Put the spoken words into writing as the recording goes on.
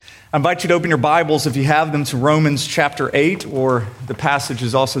I invite you to open your Bibles, if you have them, to Romans chapter 8, or the passage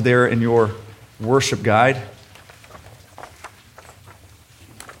is also there in your worship guide.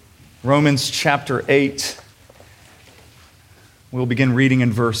 Romans chapter 8. We'll begin reading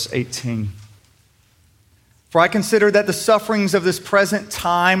in verse 18. For I consider that the sufferings of this present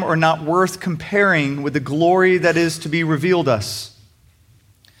time are not worth comparing with the glory that is to be revealed us.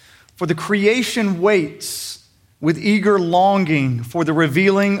 For the creation waits with eager longing for the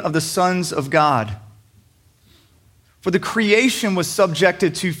revealing of the sons of God. For the creation was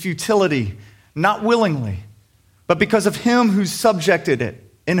subjected to futility, not willingly, but because of him who subjected it,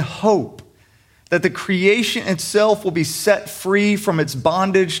 in hope that the creation itself will be set free from its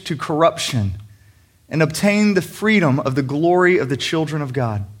bondage to corruption and obtain the freedom of the glory of the children of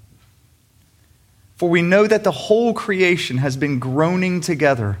God. For we know that the whole creation has been groaning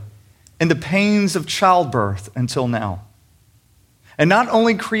together in the pains of childbirth until now. And not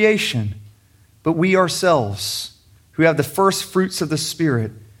only creation, but we ourselves, who have the first fruits of the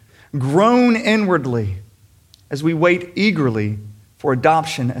Spirit, groan inwardly as we wait eagerly for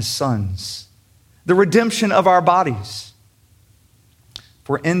adoption as sons, the redemption of our bodies.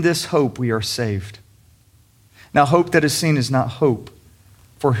 For in this hope we are saved. Now hope that is seen is not hope,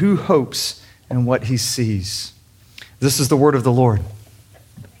 for who hopes in what he sees? This is the word of the Lord.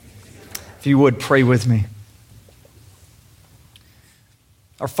 If you would, pray with me.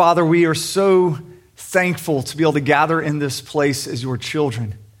 Our Father, we are so thankful to be able to gather in this place as your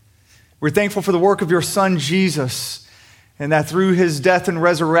children. We're thankful for the work of your Son, Jesus, and that through his death and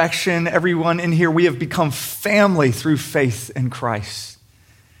resurrection, everyone in here, we have become family through faith in Christ.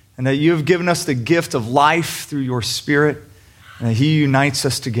 And that you have given us the gift of life through your Spirit, and that he unites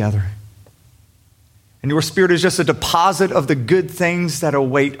us together. And your Spirit is just a deposit of the good things that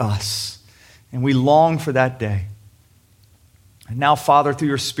await us. And we long for that day. And now, Father, through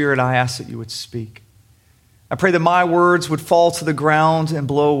your Spirit, I ask that you would speak. I pray that my words would fall to the ground and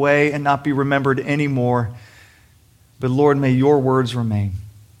blow away and not be remembered anymore. But Lord, may your words remain.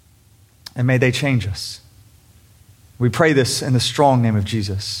 And may they change us. We pray this in the strong name of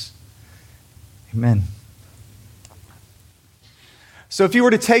Jesus. Amen. So if you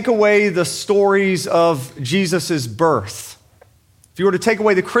were to take away the stories of Jesus' birth, if you were to take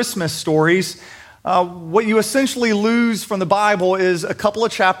away the Christmas stories, what you essentially lose from the Bible is a couple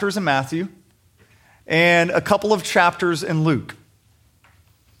of chapters in Matthew and a couple of chapters in Luke.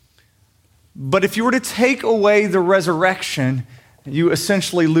 But if you were to take away the resurrection, you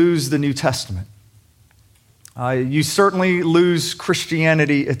essentially lose the New Testament. You certainly lose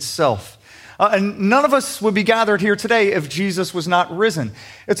Christianity itself. And none of us would be gathered here today if Jesus was not risen.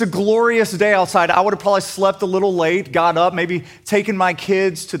 It's a glorious day outside. I would have probably slept a little late, got up, maybe taken my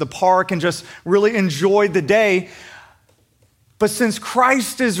kids to the park and just really enjoyed the day. But since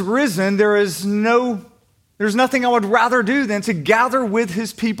Christ is risen, there's nothing I would rather do than to gather with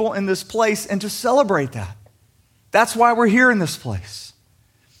his people in this place and to celebrate that. That's why we're here in this place.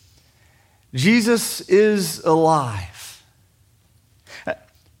 Jesus is alive.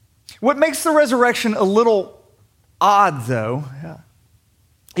 What makes the resurrection a little odd, though,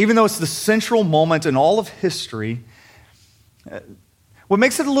 even though it's the central moment in all of history, what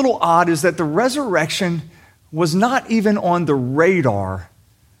makes it a little odd is that the resurrection was not even on the radar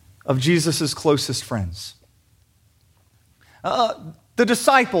of Jesus' closest friends. The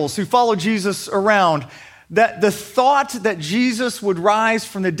disciples who followed Jesus around, that the thought that Jesus would rise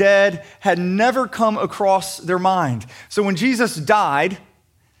from the dead had never come across their mind. So when Jesus died,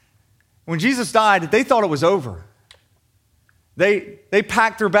 they thought it was over. They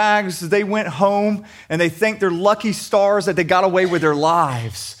packed their bags, they went home, and they thanked their lucky stars that they got away with their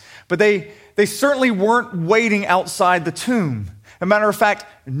lives. But they certainly weren't waiting outside the tomb. As a matter of fact,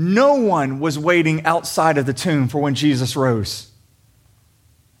 no one was waiting outside of the tomb for when Jesus rose.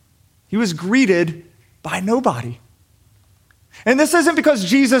 He was greeted by nobody. And this isn't because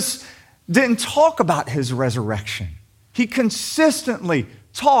Jesus didn't talk about his resurrection. He consistently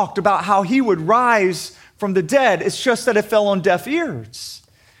talked about how he would rise from the dead. It's just that it fell on deaf ears,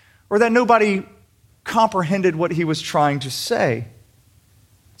 or that nobody comprehended what he was trying to say.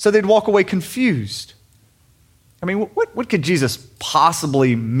 So they'd walk away confused. I mean, what could Jesus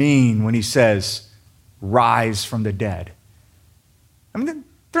possibly mean when he says, rise from the dead? I mean,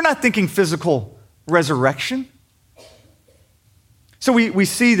 they're not thinking physical resurrection. So we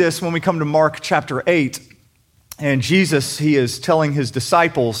see this when we come to Mark chapter 8. And Jesus, he is telling his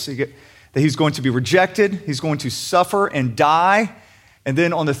disciples that he's going to be rejected, he's going to suffer and die, and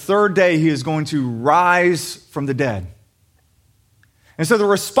then on the third day, he is going to rise from the dead. And so the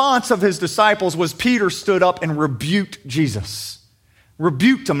response of his disciples was Peter stood up and rebuked Jesus.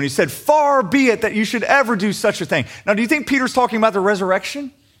 rebuked him, and he said, "Far be it that you should ever do such a thing." Now, do you think Peter's talking about the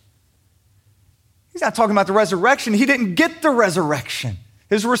resurrection? He's not talking about the resurrection. He didn't get the resurrection.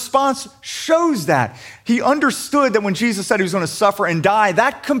 His response shows that. He understood that when Jesus said he was going to suffer and die,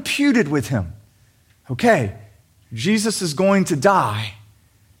 that computed with him. Okay, Jesus is going to die.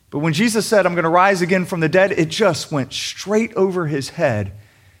 But when Jesus said, "I'm going to rise again from the dead," it just went straight over his head.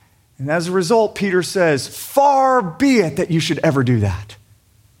 And as a result, Peter says, "Far be it that you should ever do that."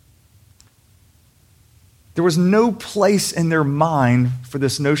 There was no place in their mind for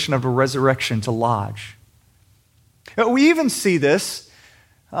this notion of a resurrection to lodge. We even see this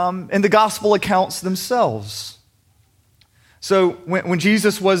in the gospel accounts themselves. So when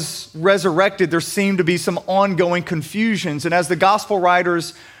Jesus was resurrected, there seemed to be some ongoing confusions. And as the gospel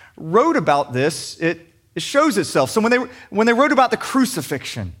writers wrote about this, it shows itself. So when they wrote about the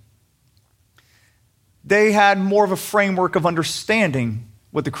crucifixion, they had more of a framework of understanding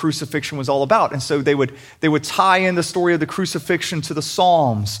what the crucifixion was all about. And so they would tie in the story of the crucifixion to the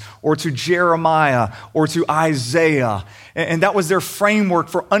Psalms or to Jeremiah or to Isaiah. And that was their framework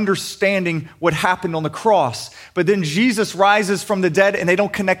for understanding what happened on the cross. But then Jesus rises from the dead and they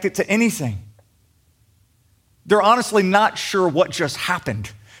don't connect it to anything. They're honestly not sure what just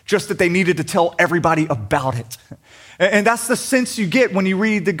happened, just that they needed to tell everybody about it. And that's the sense you get when you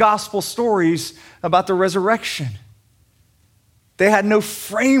read the gospel stories about the resurrection. They had no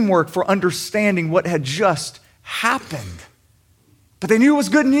framework for understanding what had just happened. But they knew it was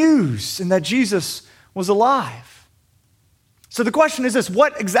good news and that Jesus was alive. So the question is this: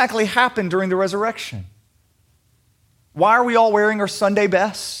 what exactly happened during the resurrection? Why are we all wearing our Sunday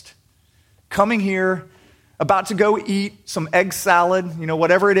best, coming here, about to go eat some egg salad,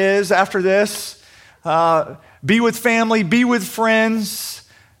 whatever it is after this, be with family, be with friends,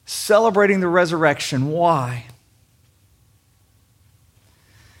 celebrating the resurrection? Why?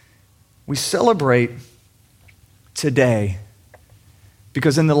 We celebrate today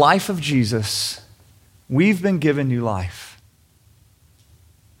because in the life of Jesus, we've been given new life.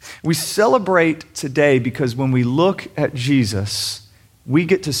 We celebrate today because when we look at Jesus, we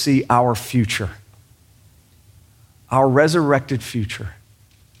get to see our future, our resurrected future.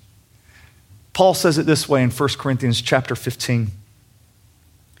 Paul says it this way in 1 Corinthians chapter 15. It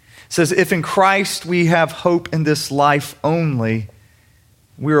says, "If in Christ we have hope in this life only,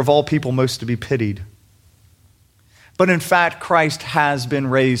 we are of all people most to be pitied. But in fact, Christ has been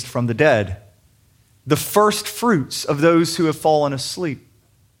raised from the dead, the first fruits of those who have fallen asleep.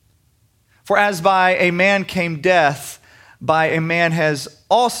 For as by a man came death, by a man has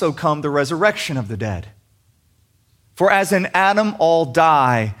also come the resurrection of the dead. For as in Adam all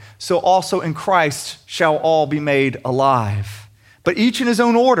die, so also in Christ shall all be made alive. But each in his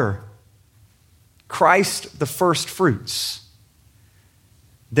own order. Christ the first fruits.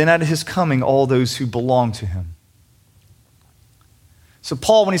 Then at his coming, all those who belong to him." So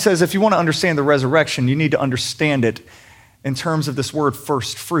Paul, when he says, if you want to understand the resurrection, you need to understand it in terms of this word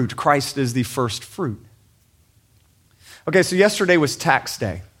first fruit. Christ is the first fruit. Okay, so yesterday was tax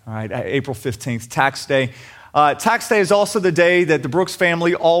day, all right, April 15th, tax day. Tax day is also the day that the Brooks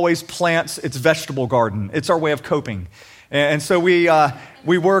family always plants its vegetable garden. It's our way of coping. And so we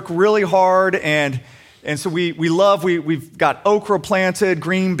work really hard, and so we've got okra planted,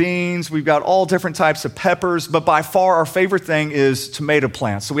 green beans, we've got all different types of peppers, but by far our favorite thing is tomato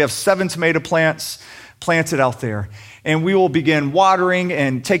plants. So we have 7 tomato plants planted out there. And we will begin watering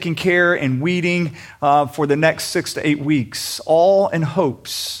and taking care and weeding for the next 6 to 8 weeks, all in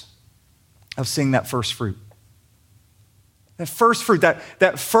hopes of seeing that first fruit. That first fruit,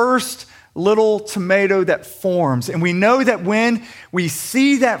 that first little tomato that forms. And we know that when we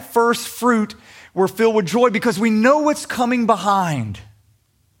see that first fruit, we're filled with joy because we know what's coming behind.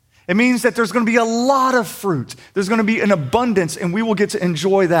 It means that there's going to be a lot of fruit. There's going to be an abundance, and we will get to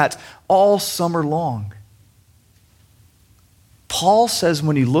enjoy that all summer long. Paul says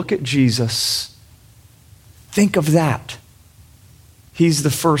when you look at Jesus, think of that. He's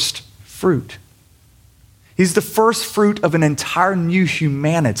the first fruit. He's the first fruit of an entire new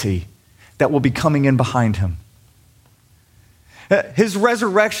humanity that will be coming in behind him. His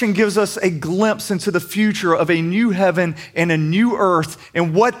resurrection gives us a glimpse into the future of a new heaven and a new earth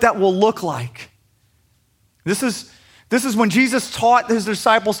and what that will look like. This is when Jesus taught his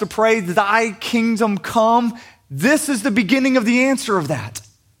disciples to pray, "Thy kingdom come." This is the beginning of the answer of that.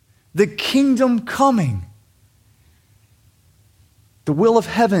 The kingdom coming. The will of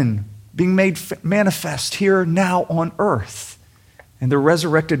heaven being made manifest here now on earth in the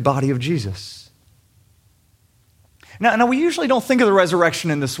resurrected body of Jesus. Now, we usually don't think of the resurrection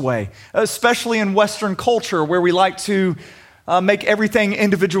in this way, especially in Western culture where we like to make everything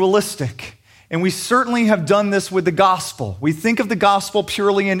individualistic. And we certainly have done this with the gospel. We think of the gospel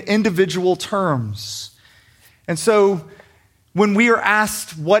purely in individual terms. And so when we are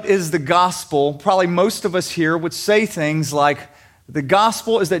asked what is the gospel, probably most of us here would say things like, the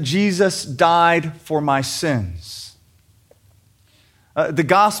gospel is that Jesus died for my sins. The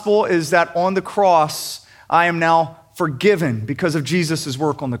gospel is that on the cross, I am now forgiven because of Jesus'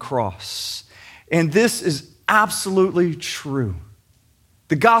 work on the cross. And this is absolutely true.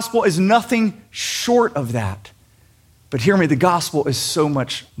 The gospel is nothing short of that. But hear me, the gospel is so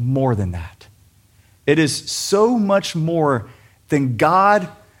much more than that. It is so much more than God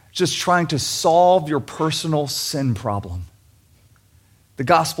just trying to solve your personal sin problem. The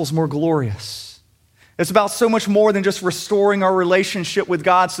gospel is more glorious. It's about so much more than just restoring our relationship with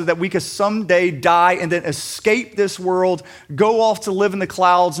God so that we could someday die and then escape this world, go off to live in the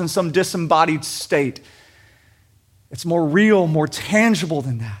clouds in some disembodied state. It's more real, more tangible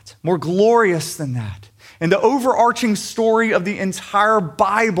than that, more glorious than that. And the overarching story of the entire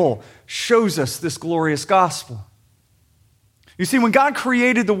Bible shows us this glorious gospel. You see, when God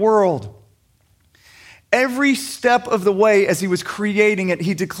created the world, every step of the way as he was creating it,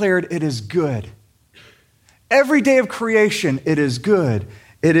 he declared it is good. Every day of creation, it is good,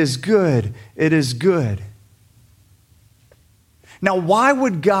 it is good, it is good. Now, why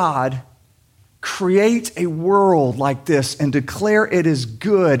would God create a world like this and declare it is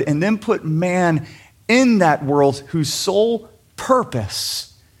good and then put man in that world whose sole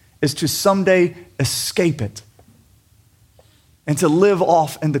purpose is to someday escape it and to live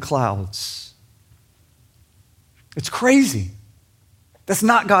off in the clouds? It's crazy. That's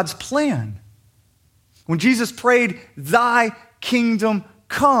not God's plan. When Jesus prayed, "Thy kingdom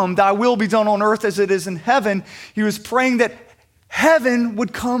come, thy will be done on earth as it is in heaven," he was praying that heaven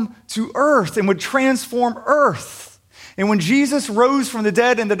would come to earth and would transform earth. And when Jesus rose from the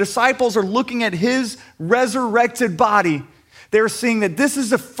dead and the disciples are looking at his resurrected body, they're seeing that this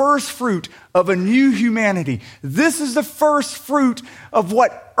is the first fruit of a new humanity. This is the first fruit of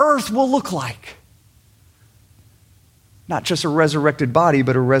what earth will look like. Not just a resurrected body,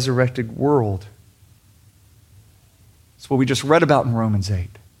 but a resurrected world. It's what we just read about in Romans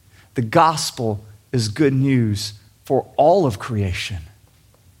 8. The gospel is good news for all of creation.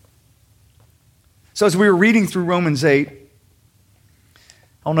 So as we were reading through Romans 8, I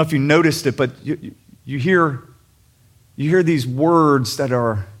don't know if you noticed it, but you hear these words that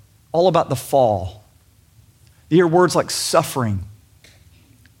are all about the fall. You hear words like suffering,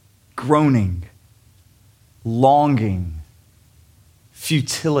 groaning, longing,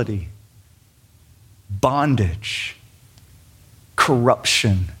 futility, bondage,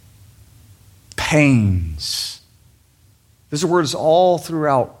 corruption, pains. Those are words all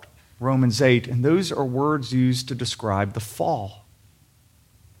throughout Romans 8, and those are words used to describe the fall.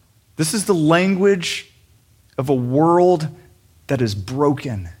 This is the language of a world that is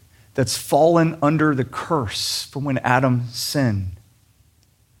broken, that's fallen under the curse from when Adam sinned.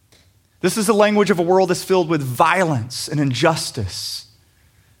 This is the language of a world that's filled with violence and injustice,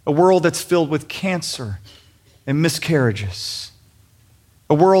 a world that's filled with cancer and miscarriages,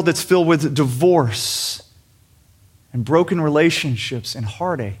 a world that's filled with divorce and broken relationships and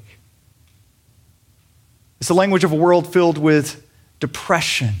heartache. It's the language of a world filled with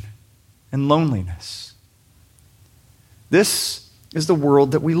depression and loneliness. This is the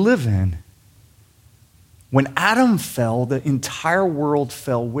world that we live in. When Adam fell, the entire world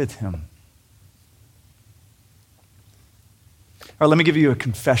fell with him. All right, let me give you a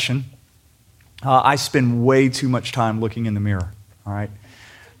confession. I spend way too much time looking in the mirror, all right?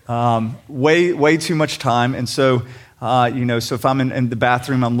 Way too much time. And so, so if I'm in the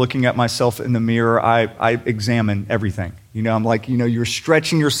bathroom, I'm looking at myself in the mirror, I examine everything. I'm like, you're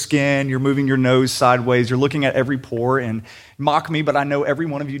stretching your skin, you're moving your nose sideways, you're looking at every pore, and mock me, but I know every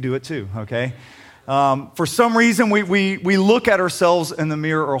one of you do it too, okay? For some reason, we look at ourselves in the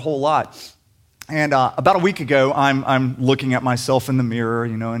mirror a whole lot. And about a week ago, I'm looking at myself in the mirror,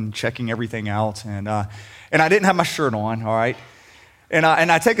 and checking everything out. And I didn't have my shirt on, all right? And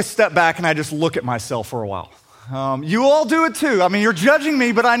I take a step back and I just look at myself for a while. You all do it too. I mean, you're judging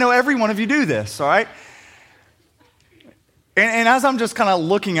me, but I know every one of you do this, all right? And as I'm just kind of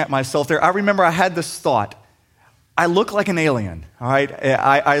looking at myself there, I remember I had this thought. I look like an alien, all right?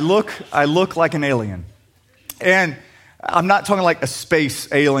 I look like an alien. And I'm not talking like a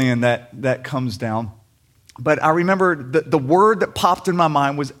space alien that comes down. But I remember the word that popped in my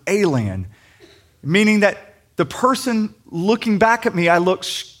mind was alien, meaning that the person looking back at me,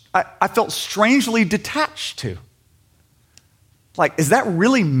 I felt strangely detached to. Like, is that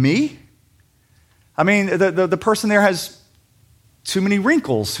really me? I mean, the person there has too many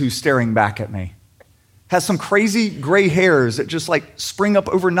wrinkles who's staring back at me. Has some crazy gray hairs that just like spring up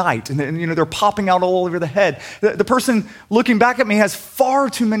overnight and they're popping out all over the head. The person looking back at me has far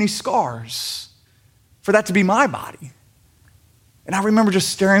too many scars for that to be my body. And I remember just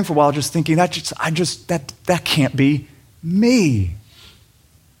staring for a while, just thinking, that can't be me.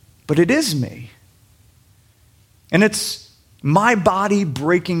 But it is me. And it's my body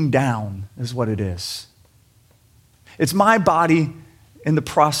breaking down is what it is. It's my body in the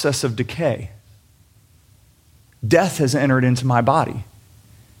process of decay. Death has entered into my body.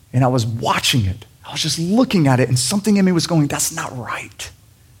 And I was watching it. I was just looking at it, and something in me was going, that's not right.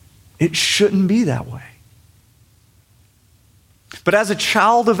 It shouldn't be that way. But as a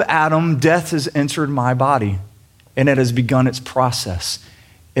child of Adam, death has entered my body, and it has begun its process.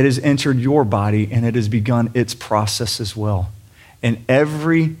 It has entered your body, and it has begun its process as well. And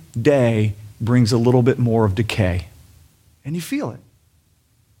every day brings a little bit more of decay. And you feel it.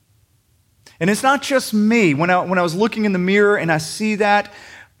 And it's not just me. When I was looking in the mirror and I see that,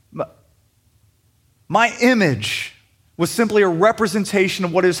 my image was simply a representation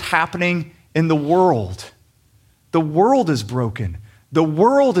of what is happening in the world. The world is broken. The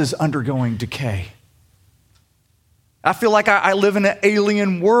world is undergoing decay. I feel like I live in an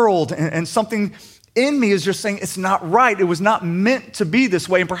alien world, and something in me is just saying it's not right. It was not meant to be this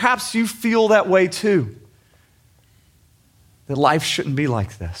way. And perhaps you feel that way too. That life shouldn't be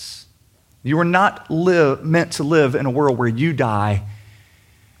like this. You were not meant to live in a world where you die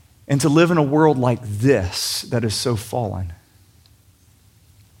and to live in a world like this that is so fallen.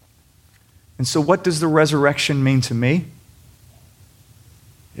 And so what does the resurrection mean to me?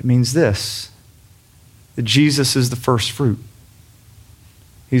 It means this, that Jesus is the first fruit.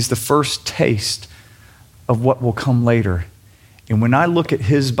 He's the first taste of what will come later. And when I look at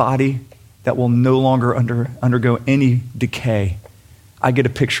his body that will no longer undergo any decay, I get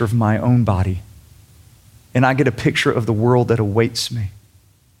a picture of my own body. And I get a picture of the world that awaits me.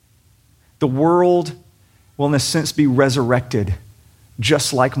 The world will in a sense be resurrected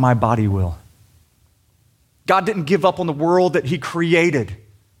just like my body will. God didn't give up on the world that he created.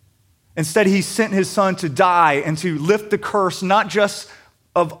 Instead, he sent his son to die and to lift the curse, not just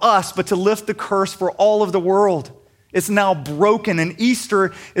of us, but to lift the curse for all of the world. It's now broken, and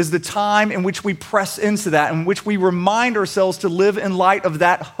Easter is the time in which we press into that, in which we remind ourselves to live in light of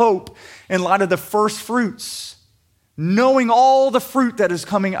that hope, in light of the first fruits, knowing all the fruit that is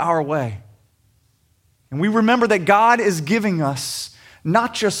coming our way. And we remember that God is giving us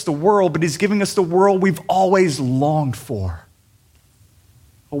not just the world, but he's giving us the world we've always longed for.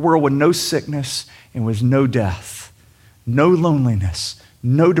 A world with no sickness and with no death, no loneliness,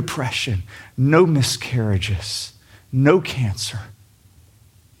 no depression, no miscarriages, no cancer.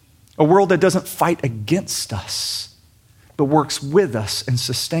 A world that doesn't fight against us, but works with us and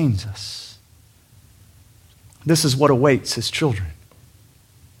sustains us. This is what awaits his children.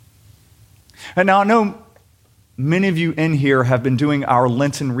 And now I know many of you in here have been doing our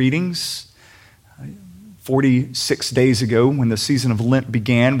Lenten readings. 46 days ago, when the season of Lent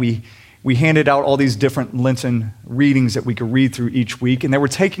began, we handed out all these different Lenten readings that we could read through each week, and they were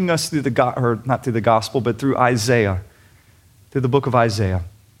taking us through not through the gospel, but through Isaiah, through the book of Isaiah.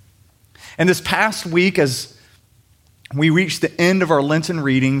 And this past week, as we reached the end of our Lenten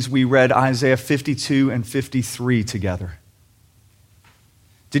readings, we read Isaiah 52 and 53 together.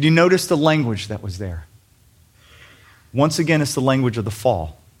 Did you notice the language that was there? Once again, it's the language of the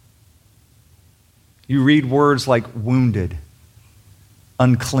fall. You read words like wounded,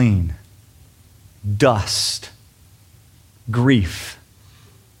 unclean, dust, grief,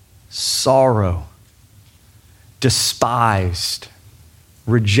 sorrow, despised,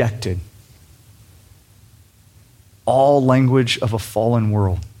 rejected. All language of a fallen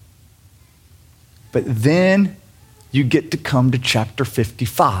world. But then you get to come to chapter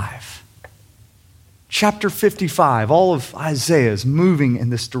 55. Chapter 55, all of Isaiah is moving in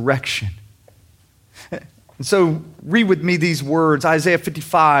this direction. And so read with me these words, Isaiah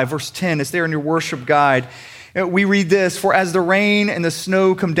 55, verse 10. It's there in your worship guide. We read this, "For as the rain and the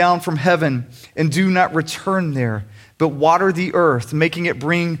snow come down from heaven and do not return there, but water the earth, making it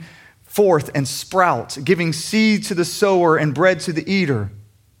bring forth and sprout, giving seed to the sower and bread to the eater,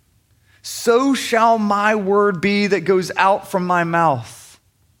 so shall my word be that goes out from my mouth.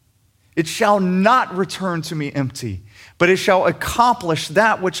 It shall not return to me empty, but it shall accomplish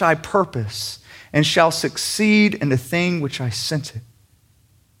that which I purpose, and shall succeed in the thing which I sent it."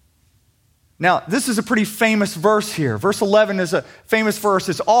 Now, this is a pretty famous verse here. Verse 11 is a famous verse.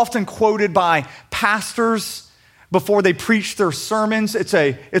 It's often quoted by pastors, before they preach their sermons. It's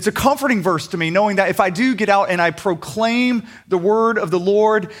a comforting verse to me, knowing that if I do get out and I proclaim the word of the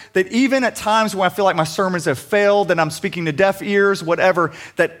Lord, that even at times when I feel like my sermons have failed, that I'm speaking to deaf ears, whatever,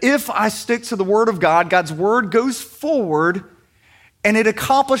 that if I stick to the word of God, God's word goes forward and it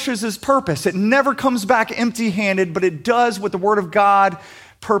accomplishes his purpose. It never comes back empty-handed, but it does what the word of God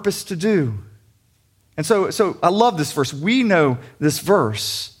purposed to do. And so I love this verse. We know this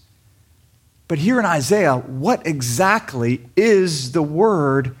verse. But here in Isaiah, what exactly is the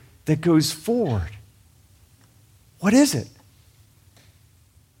word that goes forward? What is it?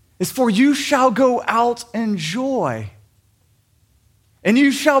 It's for you shall go out in joy, and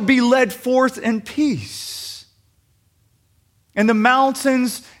you shall be led forth in peace. And the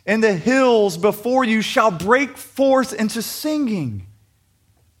mountains and the hills before you shall break forth into singing.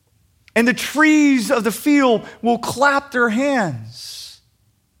 And the trees of the field will clap their hands.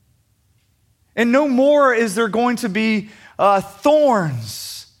 And no more is there going to be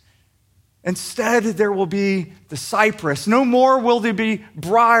thorns. Instead, there will be the cypress. No more will there be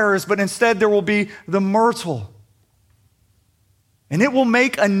briars, but instead there will be the myrtle. And it will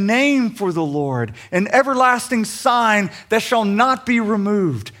make a name for the Lord, an everlasting sign that shall not be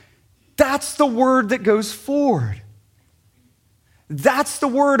removed. That's the word that goes forward. That's the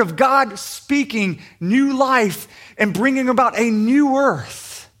word of God speaking new life and bringing about a new earth.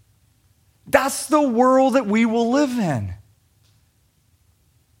 That's the world that we will live in.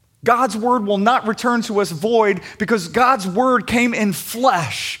 God's word will not return to us void because God's word came in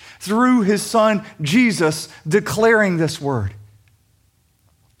flesh through his son Jesus declaring this word.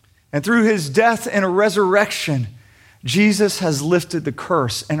 And through his death and a resurrection, Jesus has lifted the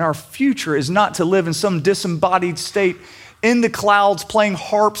curse, and our future is not to live in some disembodied state in the clouds playing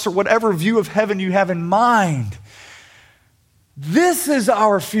harps or whatever view of heaven you have in mind. This is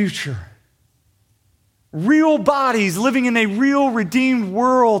our future. Real bodies living in a real redeemed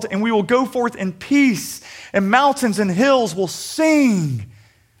world, and we will go forth in peace, and mountains and hills will sing,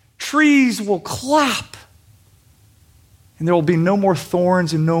 trees will clap, and there will be no more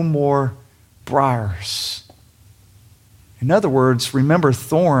thorns and no more briars. In other words, remember,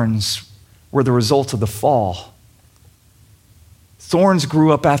 thorns were the result of the fall. Thorns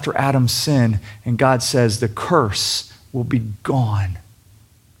grew up after Adam's sin, and God says the curse will be gone.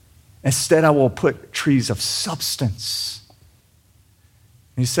 Instead, I will put trees of substance.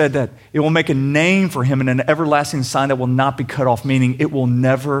 He said that it will make a name for him and an everlasting sign that will not be cut off, meaning it will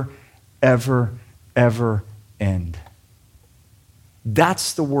never, ever, ever end.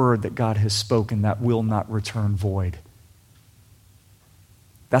 That's the word that God has spoken that will not return void.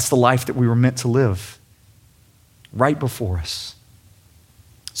 That's the life that we were meant to live right before us.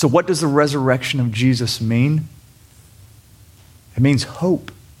 So what does the resurrection of Jesus mean? It means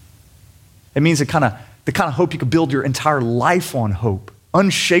hope. It means the kind of hope you could build your entire life on, hope,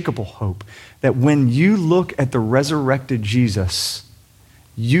 unshakable hope, that when you look at the resurrected Jesus,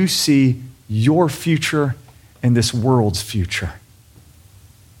 you see your future and this world's future.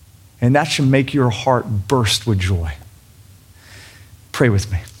 And that should make your heart burst with joy. Pray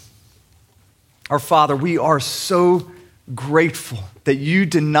with me. Our Father, we are so grateful that you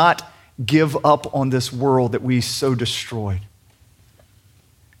did not give up on this world that we so destroyed.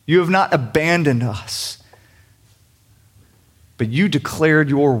 You have not abandoned us, but you declared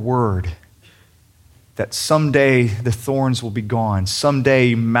your word that someday the thorns will be gone.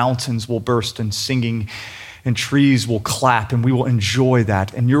 Someday mountains will burst in singing and trees will clap, and we will enjoy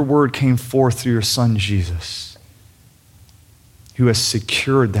that. And your word came forth through your son, Jesus, who has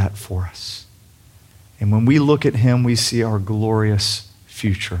secured that for us. And when we look at him, we see our glorious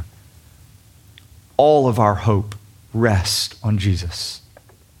future. All of our hope rests on Jesus.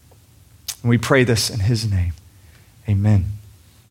 And we pray this in his name. Amen.